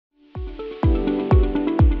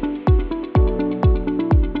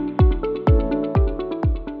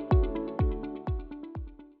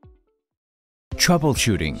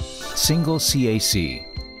Troubleshooting, single CAC.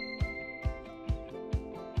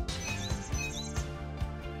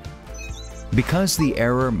 Because the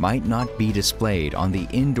error might not be displayed on the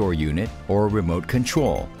indoor unit or remote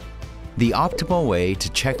control, the optimal way to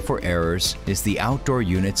check for errors is the outdoor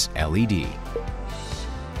unit's LED.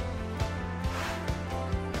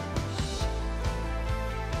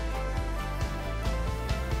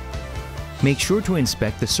 Make sure to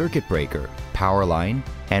inspect the circuit breaker, power line,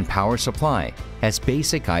 and power supply as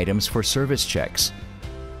basic items for service checks.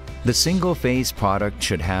 The single-phase product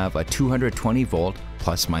should have a 220 volt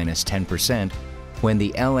plus minus 10% when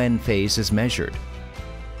the LN phase is measured.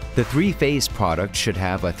 The three-phase product should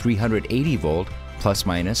have a 380 volt plus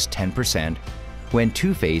minus 10% when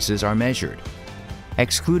two phases are measured,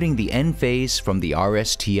 excluding the N phase from the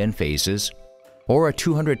RSTN phases, or a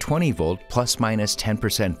 220 volt plus minus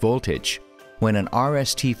 10% voltage when an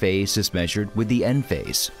RST phase is measured with the N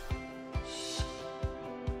phase.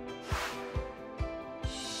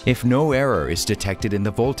 If no error is detected in the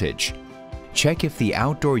voltage, check if the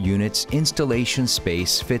outdoor unit's installation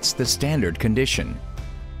space fits the standard condition.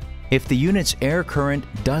 If the unit's air current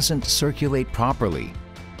doesn't circulate properly,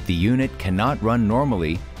 the unit cannot run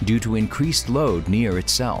normally due to increased load near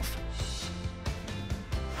itself.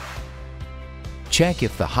 Check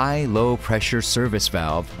if the high-low pressure service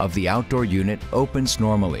valve of the outdoor unit opens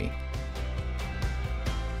normally.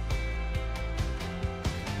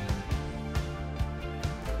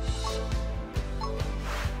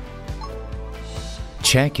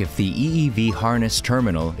 Check if the EEV harness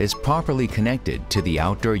terminal is properly connected to the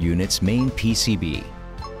outdoor unit's main PCB.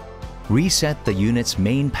 Reset the unit's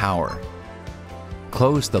main power.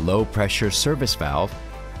 Close the low-pressure service valve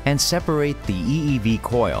and separate the EEV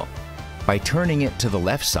coil by turning it to the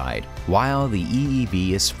left side while the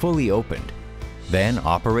EEV is fully opened. Then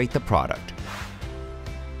operate the product.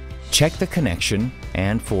 Check the connection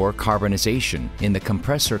and for carbonization in the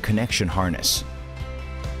compressor connection harness.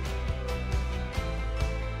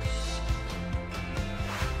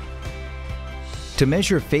 To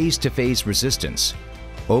measure phase-to-phase resistance,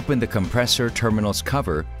 open the compressor terminal's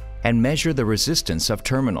cover and measure the resistance of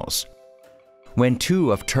terminals. When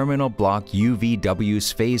two of terminal block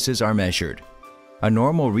UVW's phases are measured, a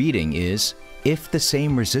normal reading is if the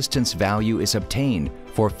same resistance value is obtained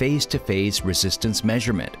for phase-to-phase resistance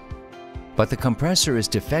measurement, but the compressor is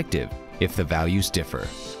defective if the values differ.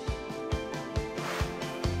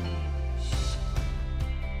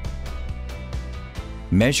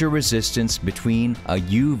 Measure resistance between a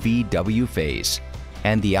UVW phase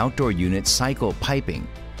and the outdoor unit cycle piping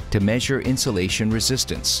to measure insulation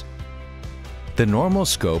resistance. The normal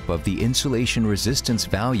scope of the insulation resistance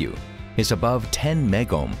value is above 10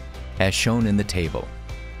 megohm as shown in the table.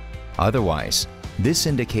 Otherwise, this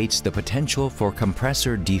indicates the potential for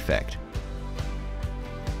compressor defect.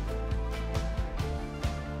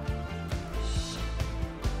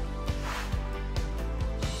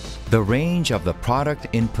 The range of the product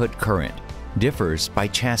input current differs by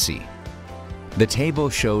chassis. The table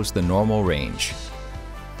shows the normal range.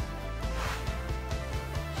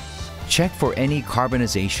 Check for any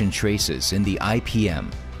carbonization traces in the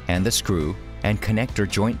IPM and the screw and connector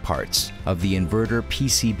joint parts of the inverter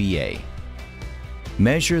PCBA.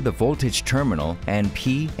 Measure the voltage terminal and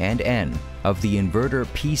P and N of the inverter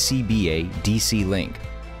PCBA DC link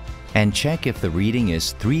and check if the reading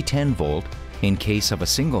is 310 volt in case of a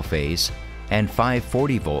single phase and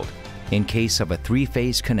 540 volt in case of a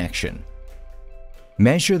three-phase connection.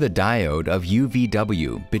 Measure the diode of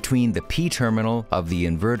UVW between the P terminal of the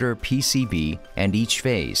inverter PCB and each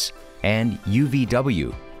phase, and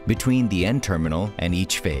UVW between the N terminal and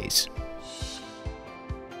each phase.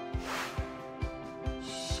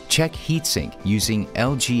 Check heatsink using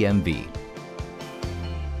LGMV.